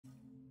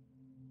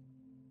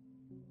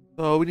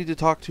So we need to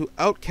talk to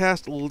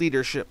Outcast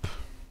Leadership.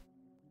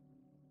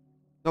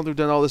 Now they've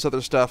done all this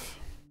other stuff.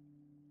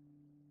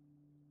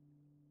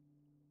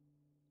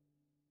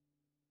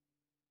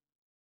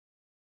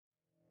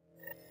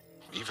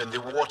 Even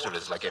the water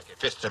is like a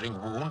festering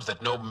wound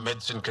that no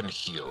medicine can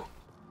heal.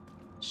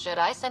 Should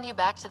I send you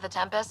back to the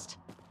Tempest?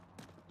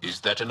 Is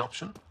that an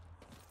option?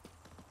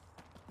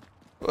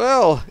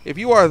 Well, if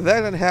you are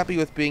that unhappy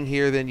with being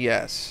here, then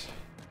yes.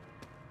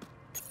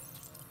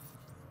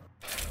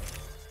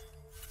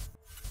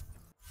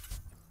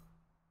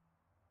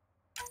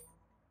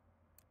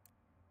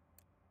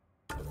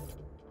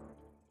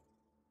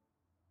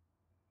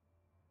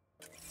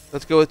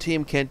 Let's go with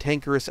Team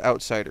Cantankerous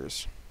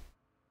Outsiders.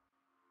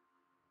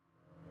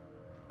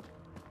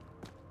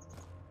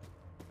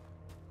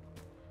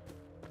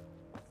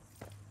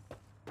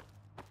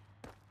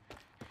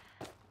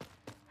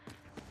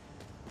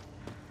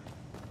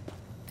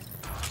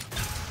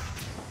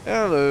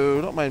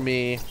 Hello, don't mind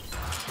me.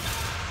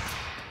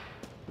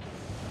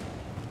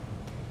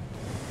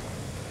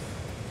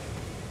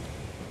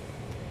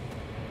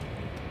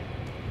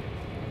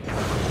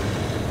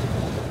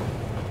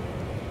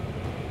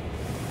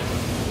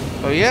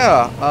 Oh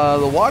yeah,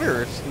 the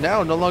water is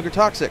now no longer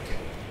toxic.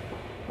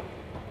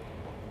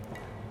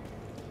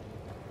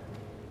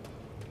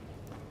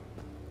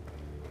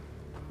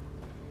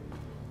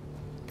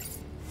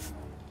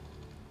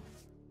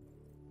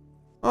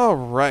 All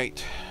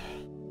right.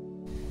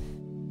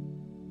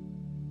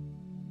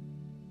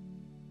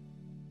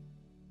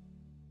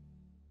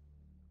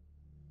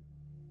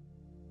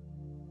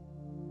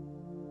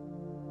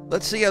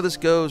 Let's see how this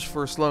goes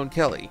for Sloane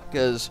Kelly,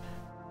 because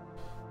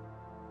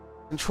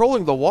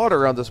controlling the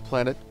water on this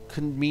planet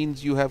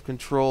means you have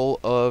control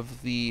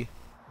of the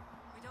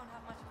We don't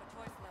have much of a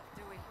choice left,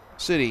 do we?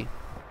 city.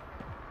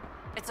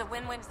 It's a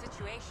win-win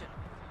situation.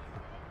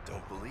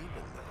 Don't believe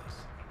in those.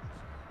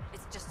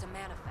 It's just a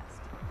manifest.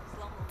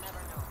 Sloan will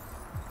never know.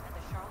 And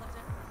the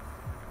charlatan?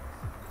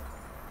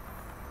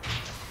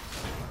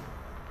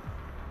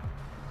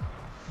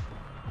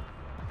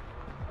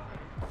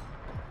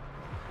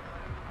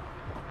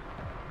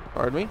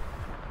 Pardon me?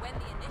 When the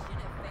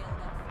initiative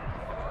failed us.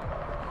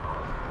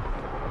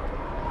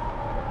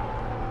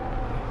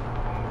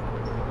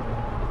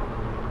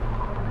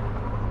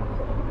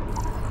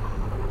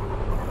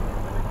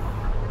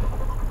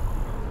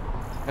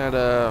 Had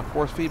a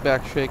force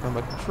feedback shake on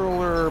my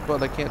controller,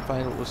 but I can't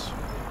find what was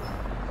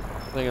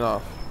setting it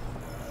off.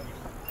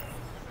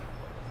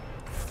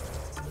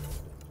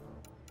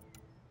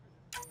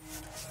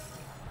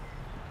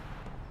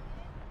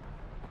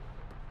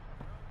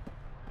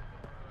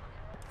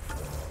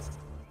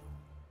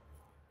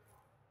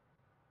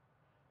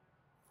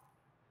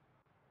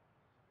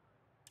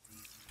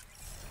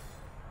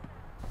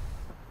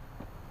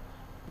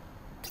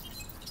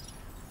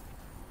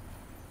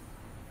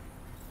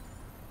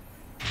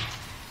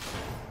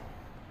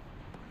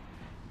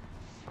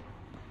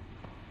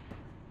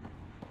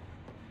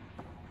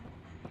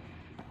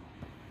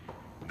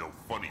 No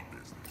funny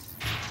business.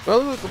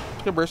 Well, the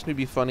conversion would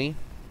be funny.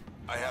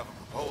 I have a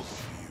proposal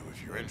for you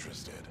if you're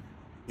interested.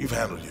 You've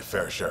handled your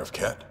fair share of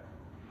Kett.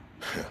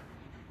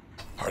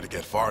 Hard to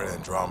get far in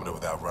Andromeda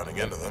without running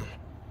into them.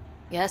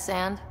 Yes,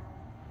 and?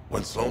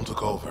 When Sloane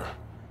took over,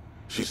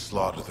 she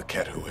slaughtered the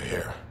Kett who were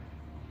here.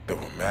 There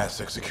were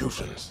mass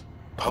executions,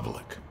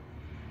 public.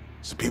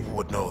 So people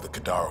would know that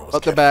Kadara was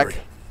Up the Kett back.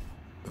 free.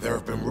 But there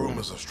have been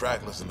rumors of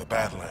stragglers in the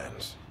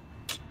Badlands.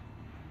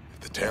 If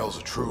the tales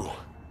are true,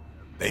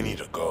 they need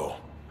to go.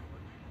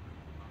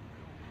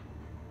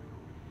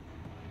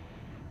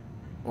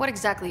 What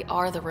exactly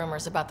are the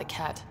rumors about the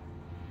Kett?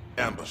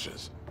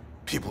 Ambushes,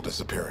 people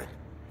disappearing,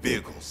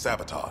 vehicles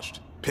sabotaged,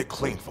 picked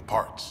clean for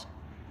parts.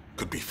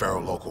 Could be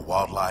feral local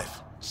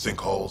wildlife,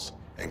 sinkholes,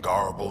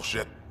 Angara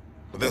bullshit.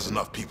 But there's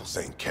enough people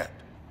saying Kett.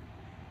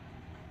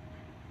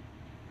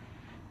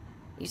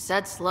 You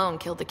said Sloane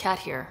killed the Kett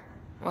here.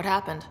 What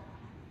happened?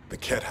 The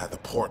Kett had the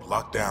port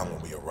locked down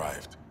when we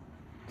arrived.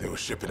 They were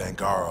shipping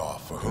Angara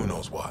off for who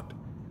knows what.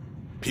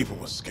 People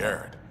were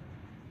scared,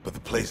 but the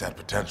place had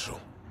potential.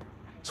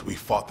 So we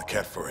fought the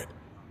Kett for it,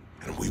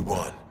 and we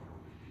won.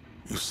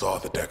 You saw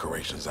the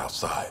decorations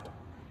outside.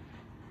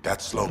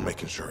 That's Sloane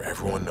making sure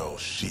everyone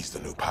knows she's the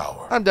new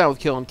power. I'm down with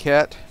killing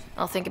Kett.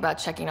 I'll think about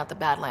checking out the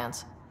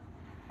Badlands.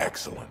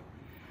 Excellent.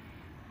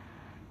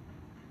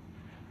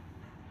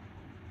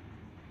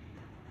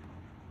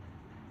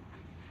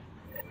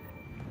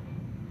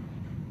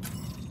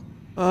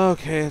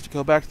 Okay, I have to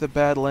go back to the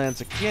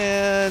Badlands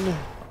again.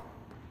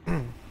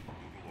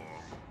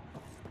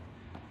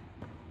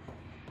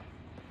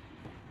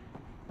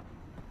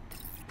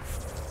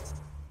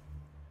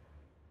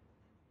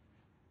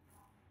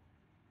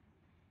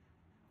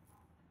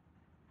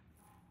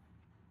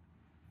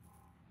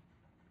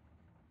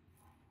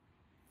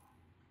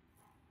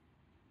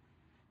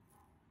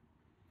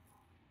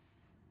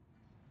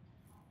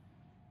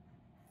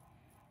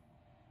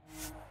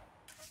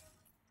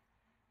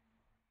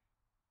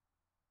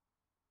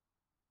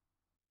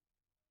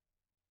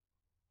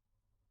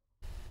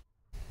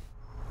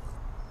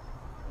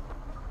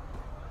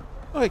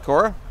 Oh, hey,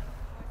 Cora.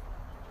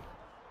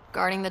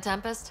 Guarding the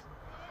Tempest?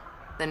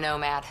 The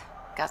Nomad.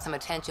 Got some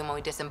attention when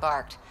we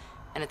disembarked,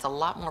 and it's a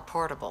lot more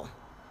portable.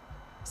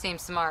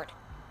 Seems smart.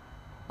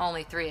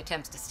 Only 3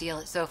 attempts to steal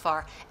it so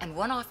far, and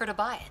 1 offer to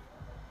buy it.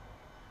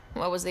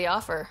 What was the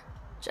offer?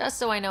 Just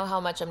so I know how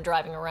much I'm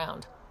driving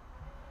around.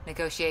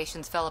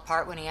 Negotiations fell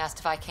apart when he asked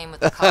if I came with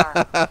the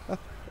car.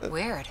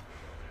 Weird.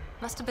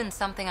 Must have been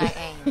something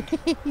I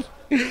aimed.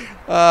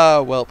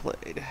 Well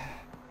played.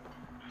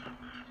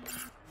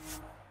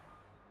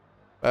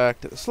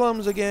 Back to the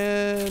slums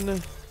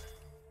again.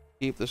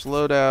 Keep this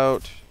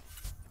loadout.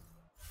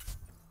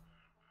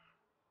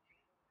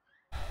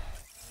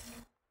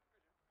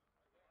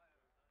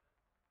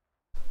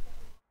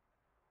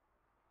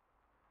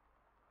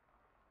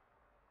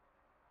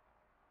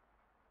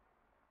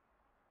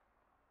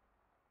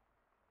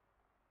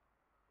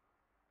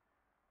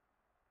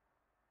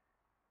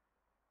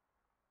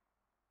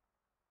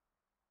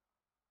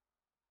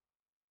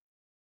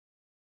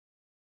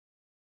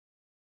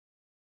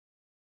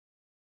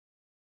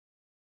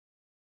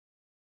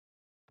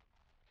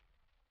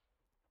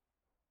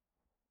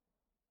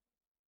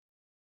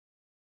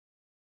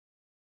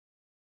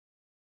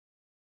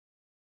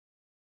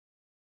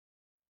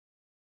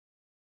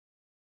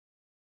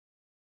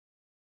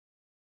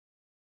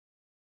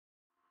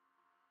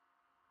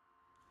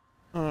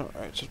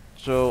 Alright,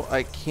 so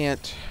I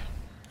can't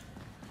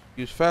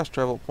use fast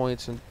travel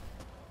points until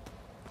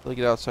I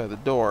get outside the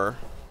door.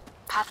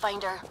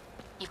 Pathfinder,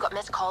 you've got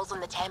missed calls on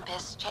the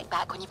Tempest. Check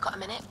back when you've got a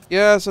minute.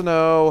 Yes, I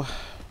know.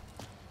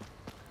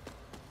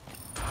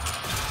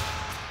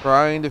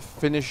 Trying to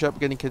finish up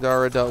getting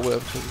Kadara dealt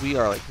with, because we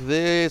are like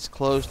this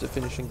close to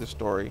finishing the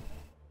story.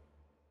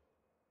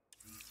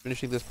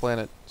 Finishing this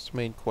planet's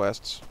main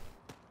quests.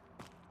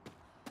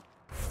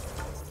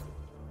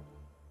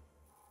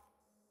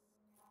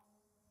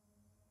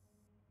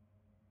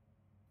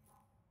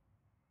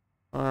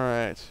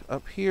 Alright,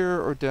 up here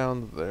or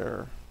down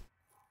there?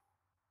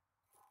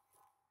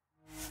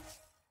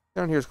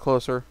 Down here's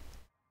closer.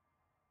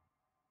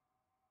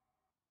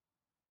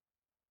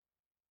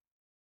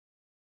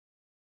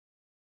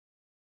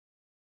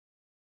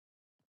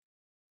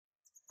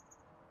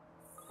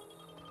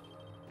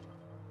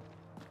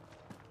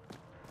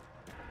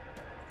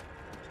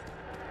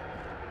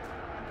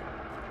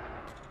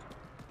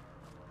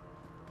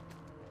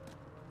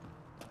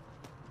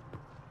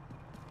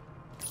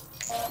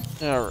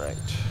 Alright.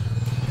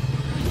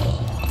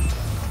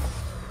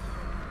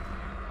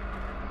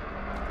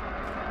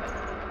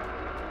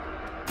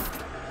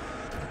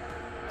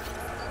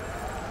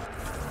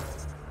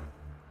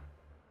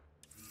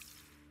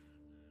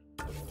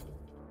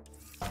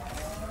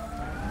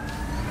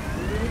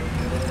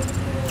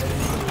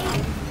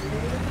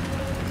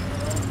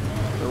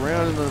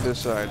 Around and on this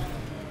side.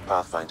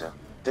 Pathfinder,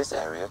 this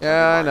area can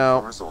Yeah, I be mined know.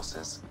 for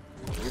resources.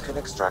 You can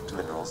extract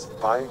minerals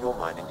via your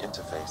mining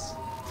interface.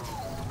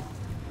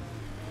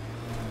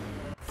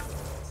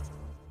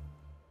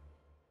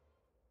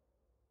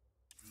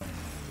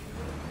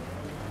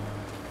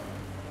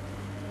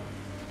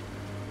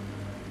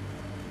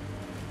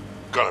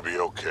 Gonna be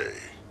okay.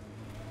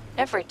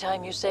 Every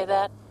time you say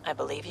that, I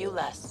believe you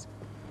less.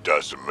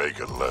 Doesn't make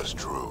it less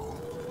true.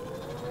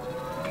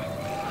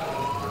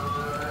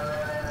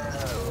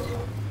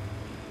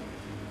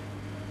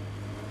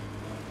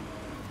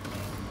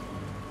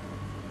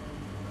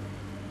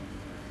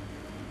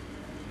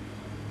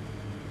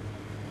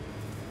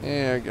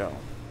 There you go.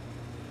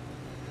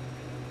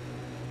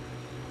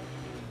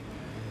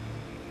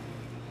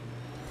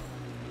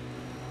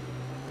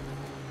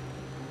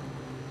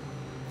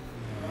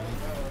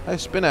 I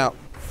spin out.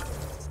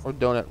 Or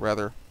donut,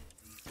 rather.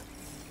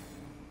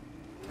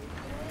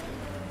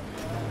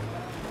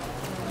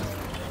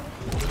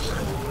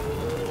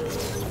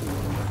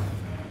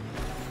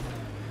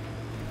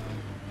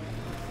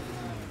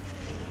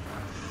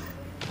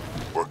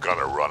 We're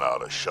gonna run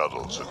out of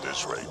shuttles at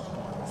this rate.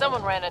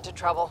 Someone ran into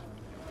trouble.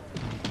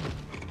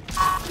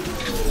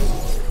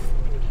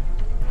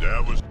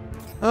 That was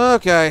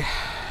Okay.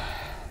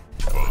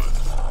 fun.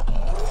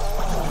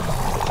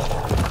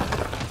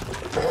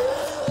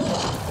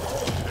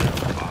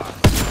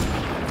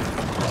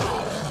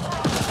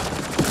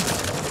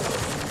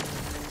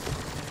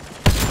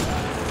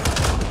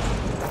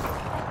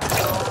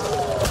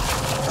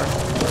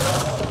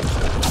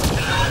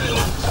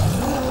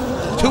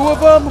 Two of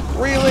them?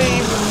 Really?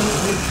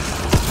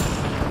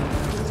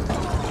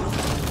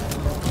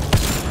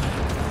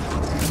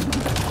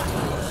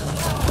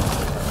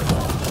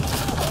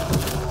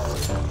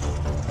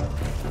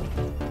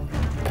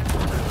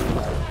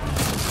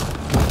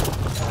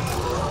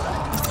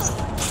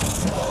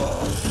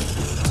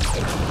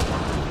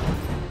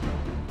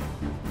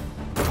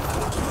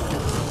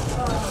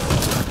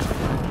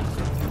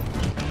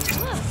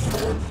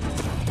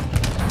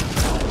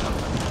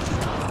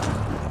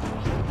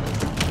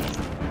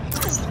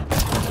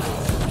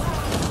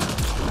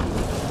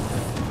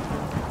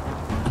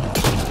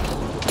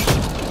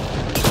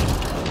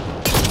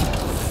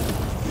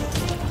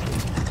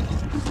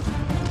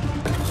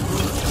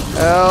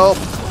 Help.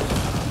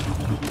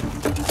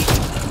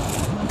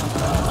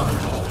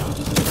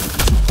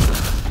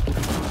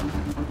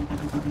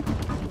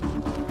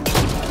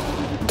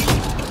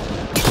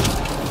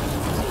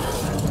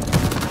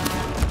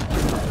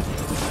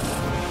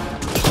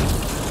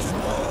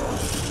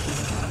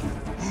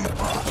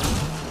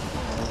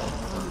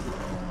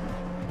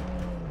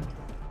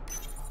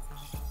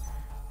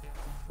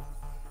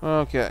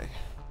 Okay.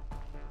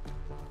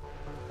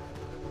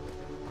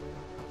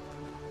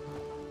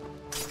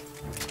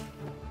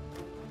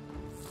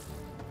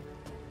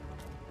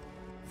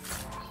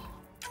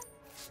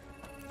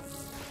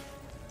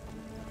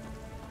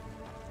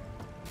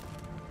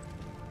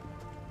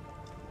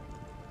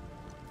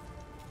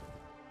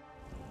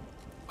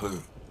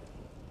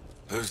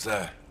 Who's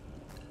there?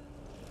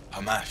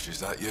 Hamash, is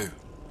that you?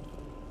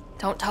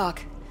 Don't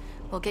talk.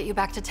 We'll get you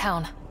back to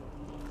town.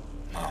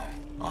 No,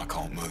 I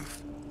can't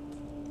move.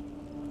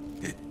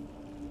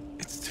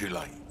 It's too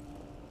late.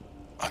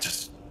 I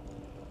just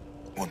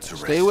want to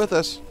rest. Stay with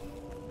us.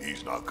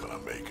 He's not gonna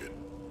make it.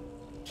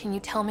 Can you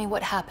tell me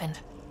what happened?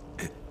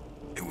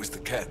 It was the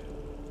Kett.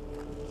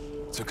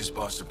 Took us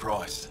by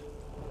surprise.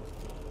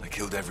 They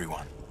killed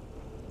everyone.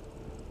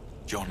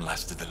 John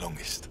lasted the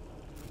longest.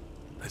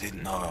 They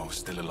didn't know I was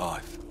still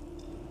alive.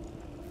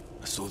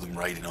 I saw them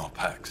raiding our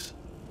packs.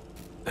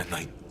 Then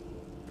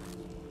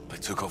they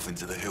took off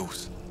into the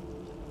hills.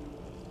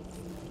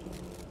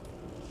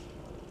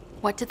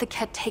 What did the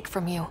Kett take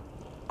from you?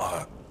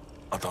 I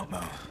don't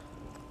know.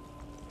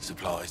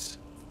 Supplies,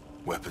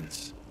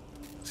 weapons,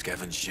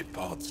 scavenged ship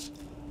parts.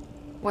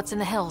 What's in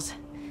the hills?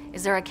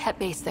 Is there a Kett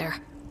base there?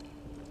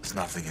 There's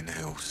nothing in the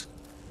hills.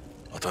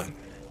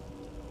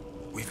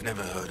 We've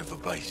never heard of a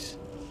base.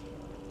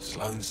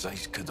 Sloane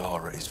says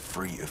Kadara is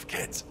free of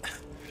Kett.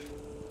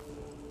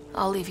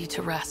 I'll leave you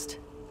to rest.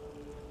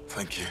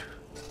 Thank you.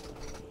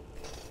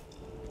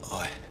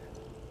 I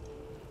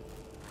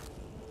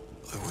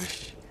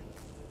wish.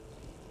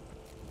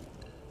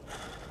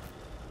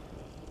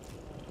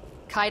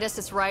 Kaitis,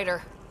 it's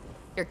Ryder.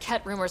 Your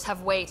Kett rumors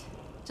have weight.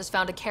 Just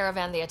found a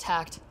caravan they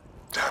attacked.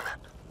 Damn it.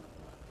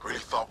 Really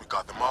thought we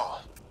got them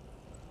all.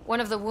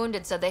 One of the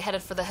wounded said they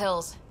headed for the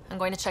hills. I'm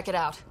going to check it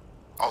out.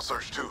 I'll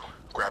search too.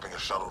 Grabbing a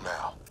shuttle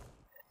now.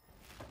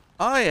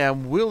 I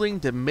am willing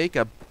to make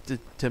a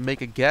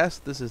guess.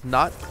 This is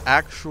not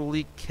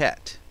actually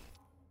Kett.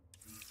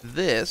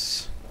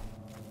 This.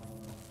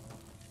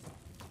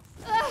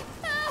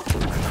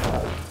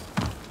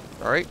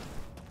 All right.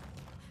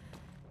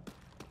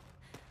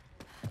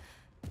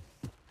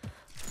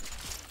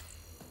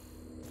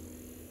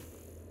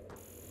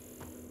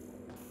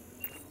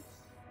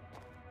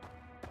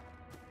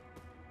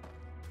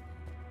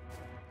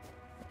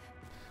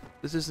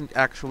 This isn't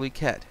actually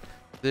Kett.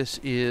 This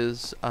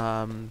is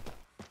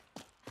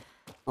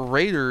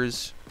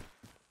raiders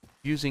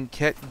using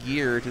Kett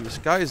gear to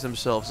disguise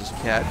themselves as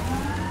Kett.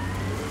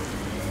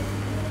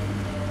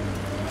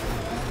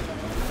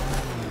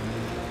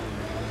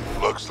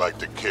 Looks like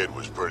the kid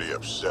was pretty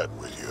upset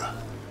with you.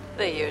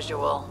 The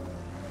usual.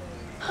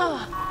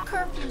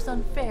 Curfew's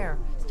unfair.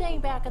 Staying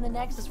back in the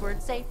Nexus where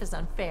it's safe is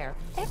unfair.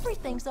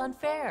 Everything's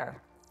unfair.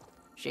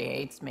 She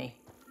hates me.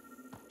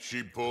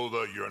 She pulled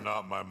a "you're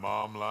not my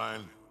mom"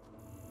 line?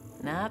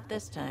 Not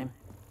this time.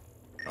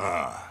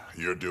 Ah,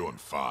 you're doing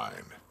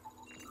fine.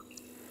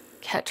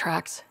 Kett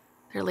tracks.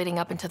 They're leading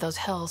up into those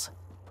hills.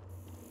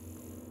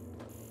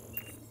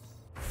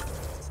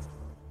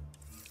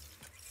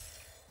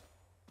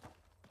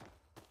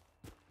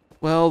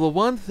 Well, the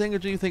one thing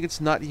that you think it's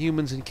not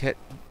humans in Kett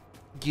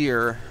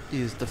gear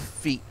is the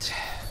feet.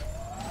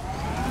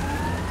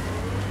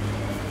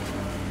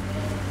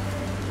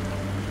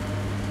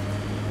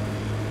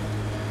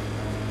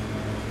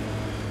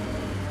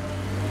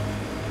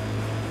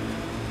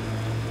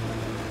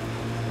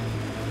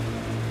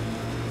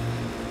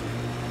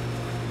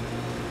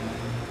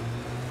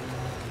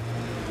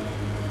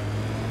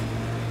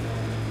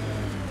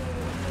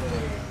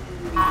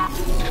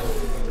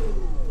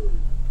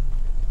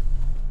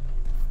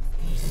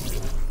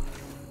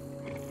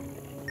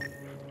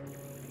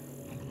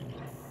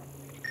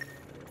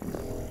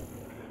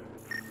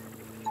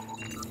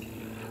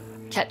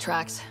 Kett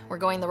tracks. We're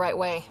going the right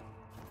way.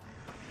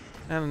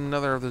 And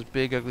another of those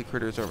big ugly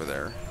critters over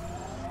there.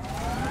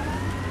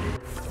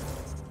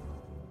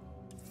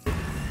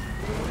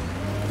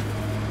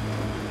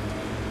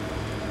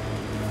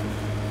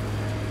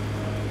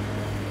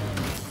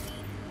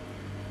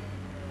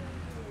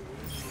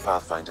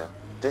 Pathfinder,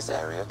 this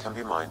area can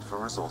be mined for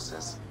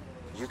resources.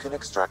 You can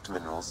extract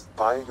minerals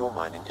via your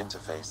mining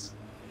interface.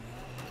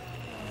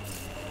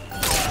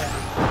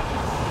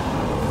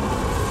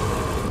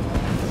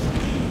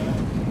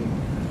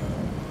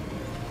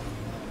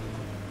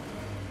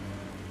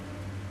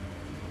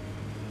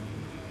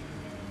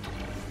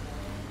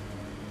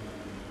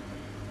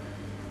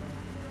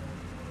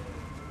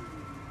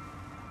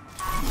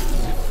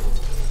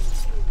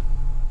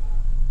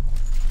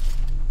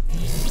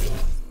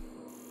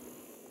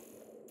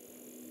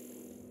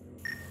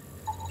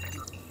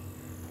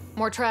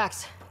 More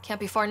tracks. Can't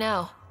be far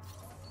now.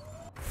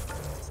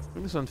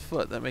 Doing this on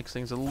foot, that makes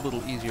things a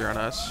little easier on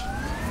us.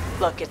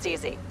 Look, it's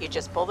easy. You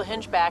just pull the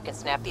hinge back and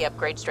snap the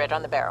upgrade straight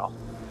on the barrel.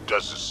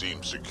 Doesn't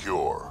seem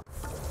secure.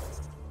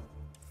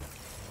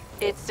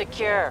 It's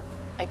secure.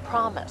 I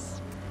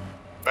promise.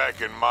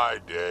 Back in my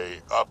day,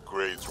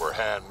 upgrades were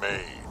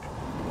handmade.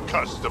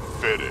 Custom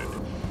fitted.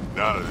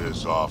 None of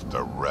this off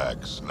the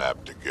rack,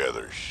 snap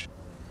together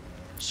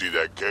See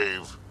that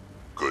cave?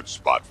 Good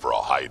spot for a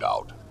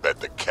hideout. Bet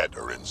the Kett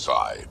are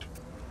inside.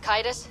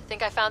 Kitus,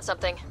 think I found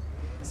something.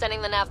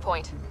 Sending the nav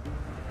point.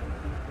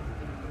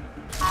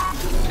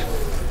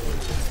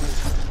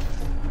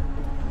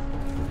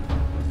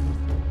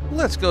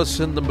 Let's go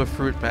send them a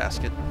fruit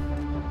basket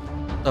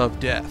of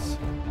death.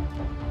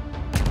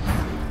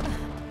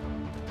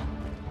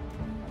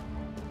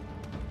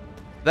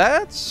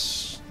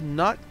 That's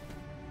not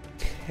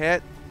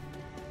Kett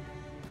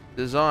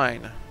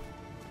design.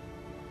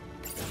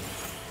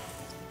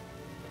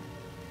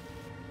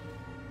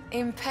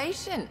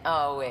 Impatient,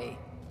 are we?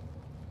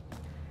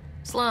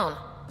 Sloane,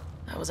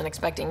 I wasn't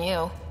expecting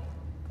you.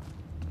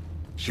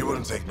 She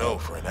wouldn't take no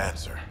for an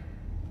answer.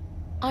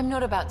 I'm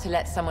not about to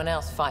let someone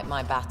else fight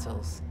my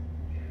battles.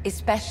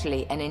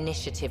 Especially an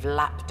initiative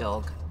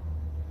lapdog.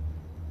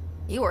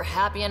 You were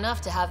happy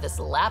enough to have this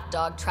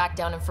lapdog track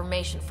down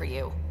information for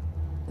you.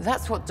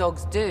 That's what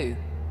dogs do.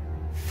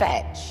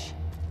 Fetch.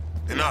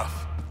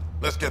 Enough.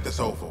 Let's get this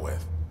over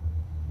with.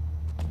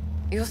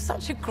 You're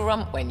such a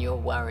grump when you're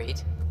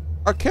worried.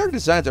 Our character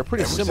designs are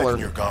pretty Every similar.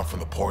 second you're gone from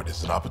the port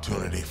is an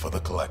opportunity for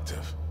the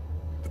collective.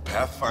 The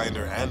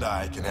Pathfinder and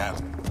I can have...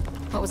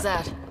 What was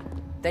that?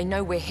 They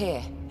know we're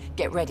here.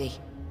 Get ready.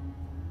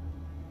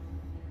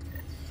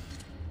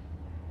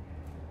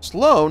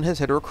 Sloane has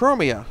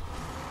heterochromia.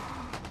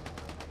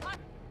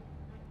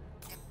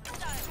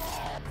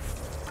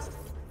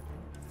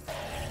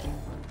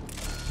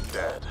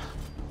 Dead.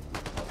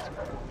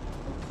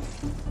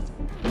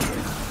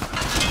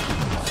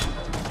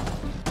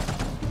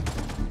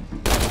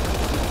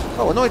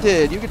 Oh,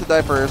 Anointed, you get to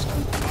die first.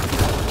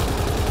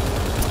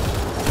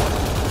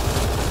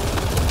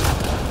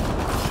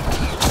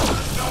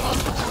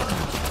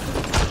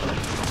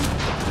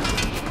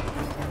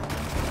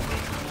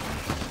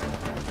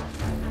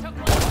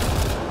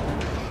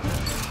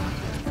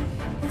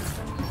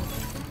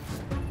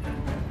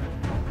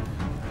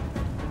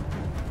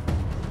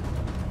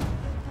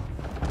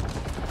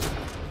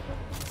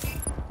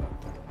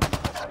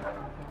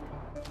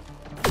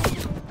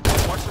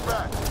 Watch your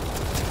back.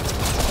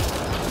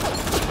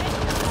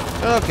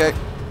 Okay.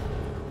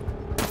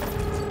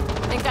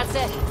 I think that's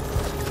it.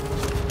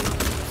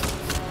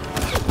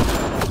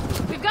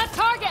 We've got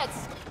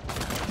targets!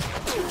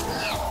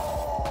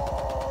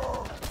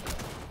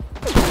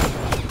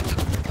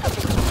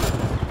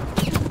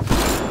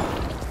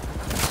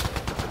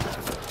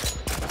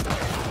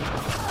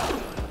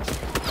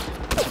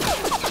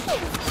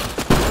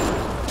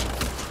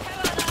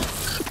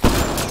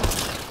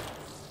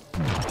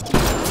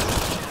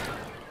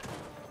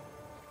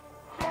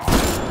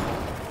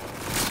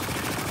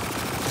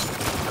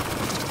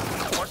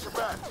 Watch your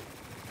back.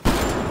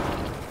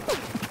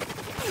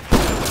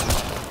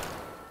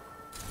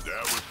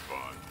 That was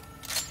fun.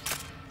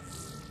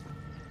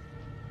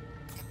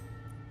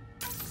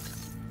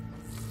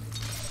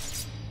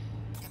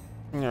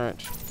 All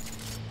right.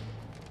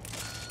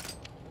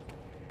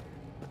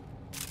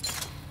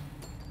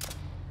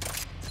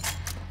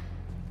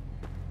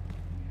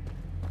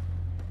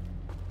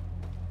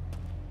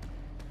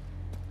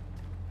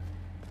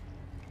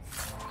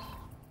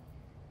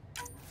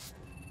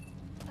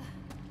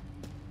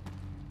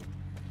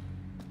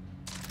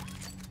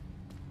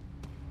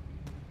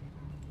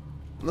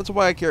 That's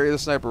why I carry the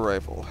sniper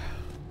rifle.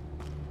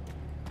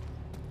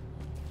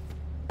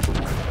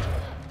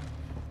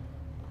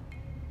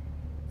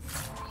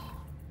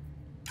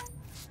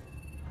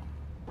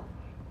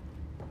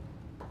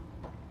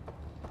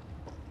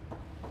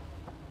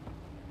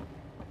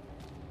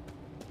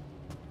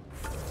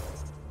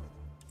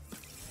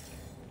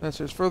 Let's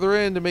just further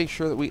in to make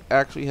sure that we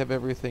actually have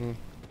everything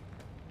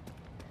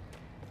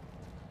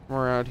from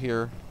around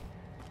here.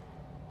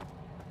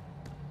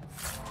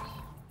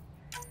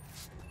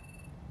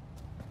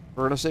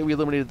 We're gonna say we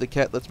eliminated the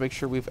Kett. Let's make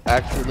sure we've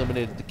actually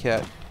eliminated the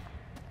Kett.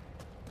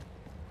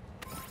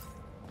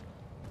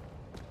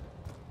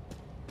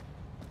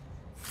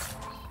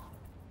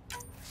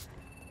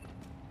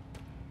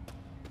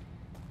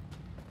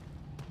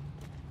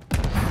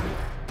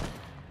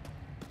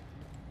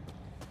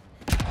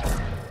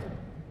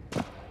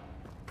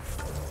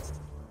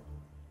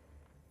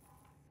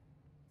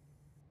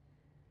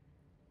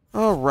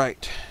 All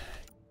right.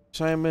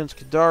 Assignments,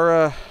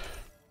 Kadara.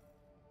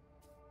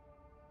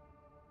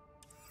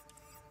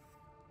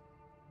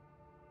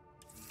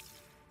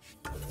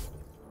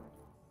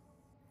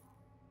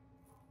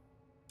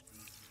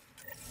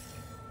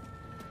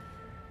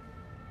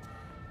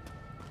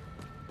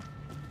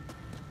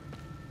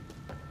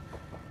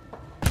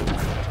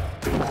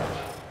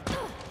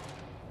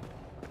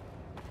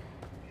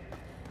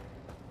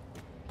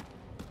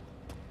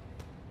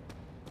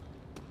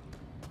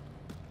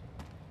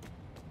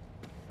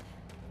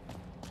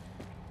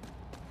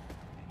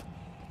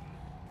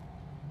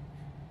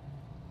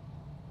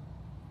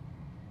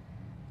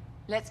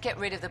 Let's get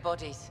rid of the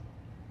bodies.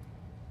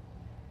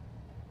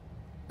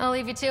 I'll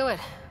leave you to it.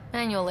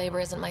 Manual labor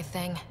isn't my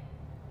thing.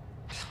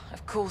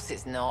 Of course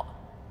it's not.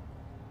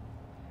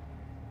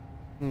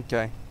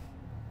 Okay.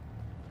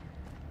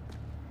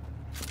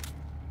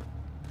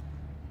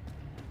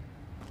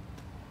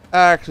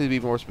 Actually, to be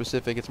more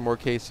specific, it's more a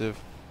case of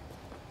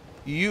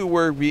you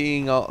were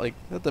being all like,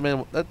 not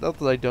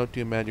that I don't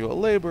do manual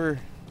labor,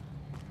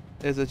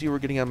 is that you were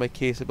getting on my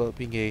case about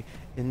being a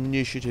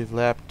initiative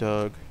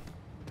lapdog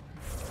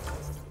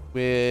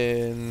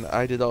when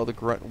I did all the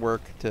grunt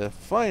work to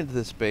find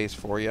this base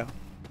for you.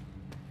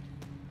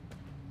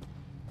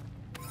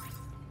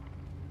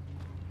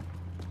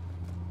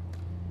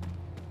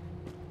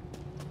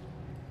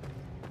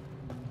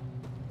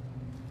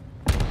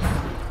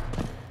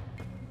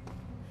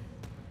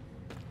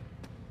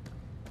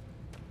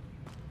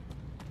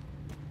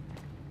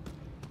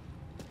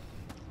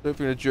 So if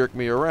you're going to jerk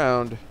me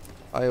around,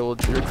 I will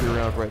jerk you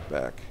around right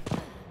back.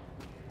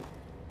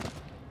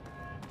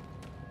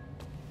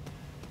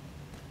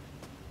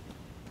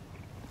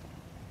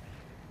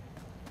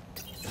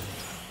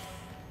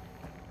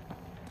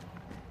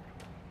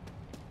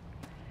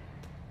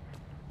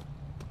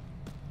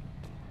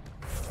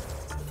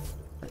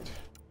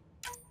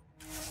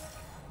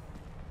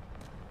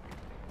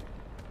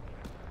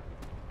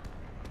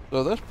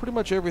 So that's pretty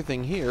much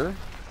everything here.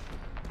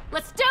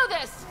 Let's do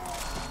this!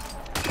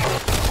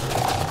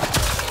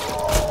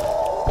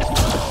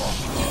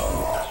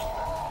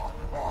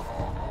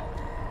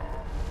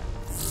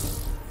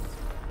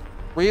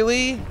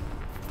 Really?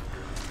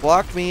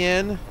 Blocked me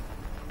in?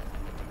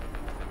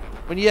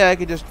 When yeah, I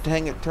could just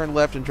hang it, turn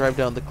left and drive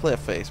down the cliff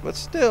face, but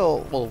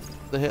still, well,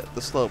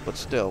 the slope, but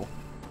still.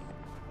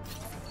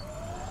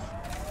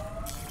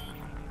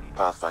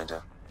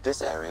 Pathfinder,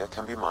 this area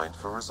can be mined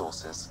for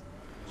resources.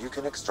 You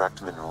can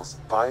extract minerals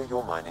via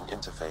your mining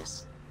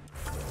interface.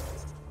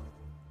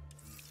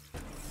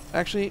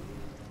 Actually,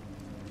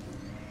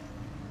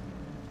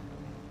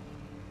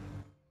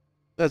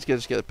 let's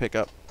just get a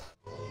pickup.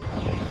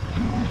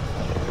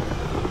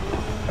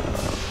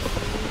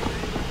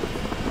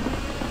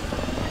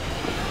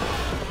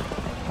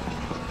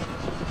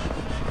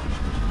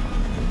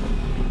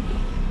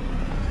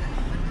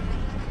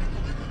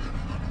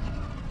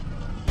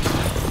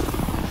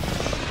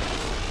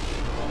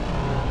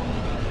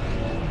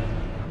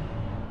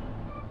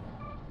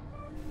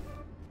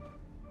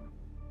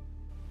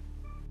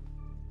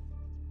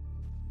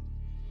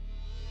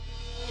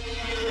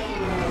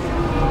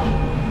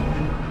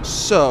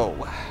 So,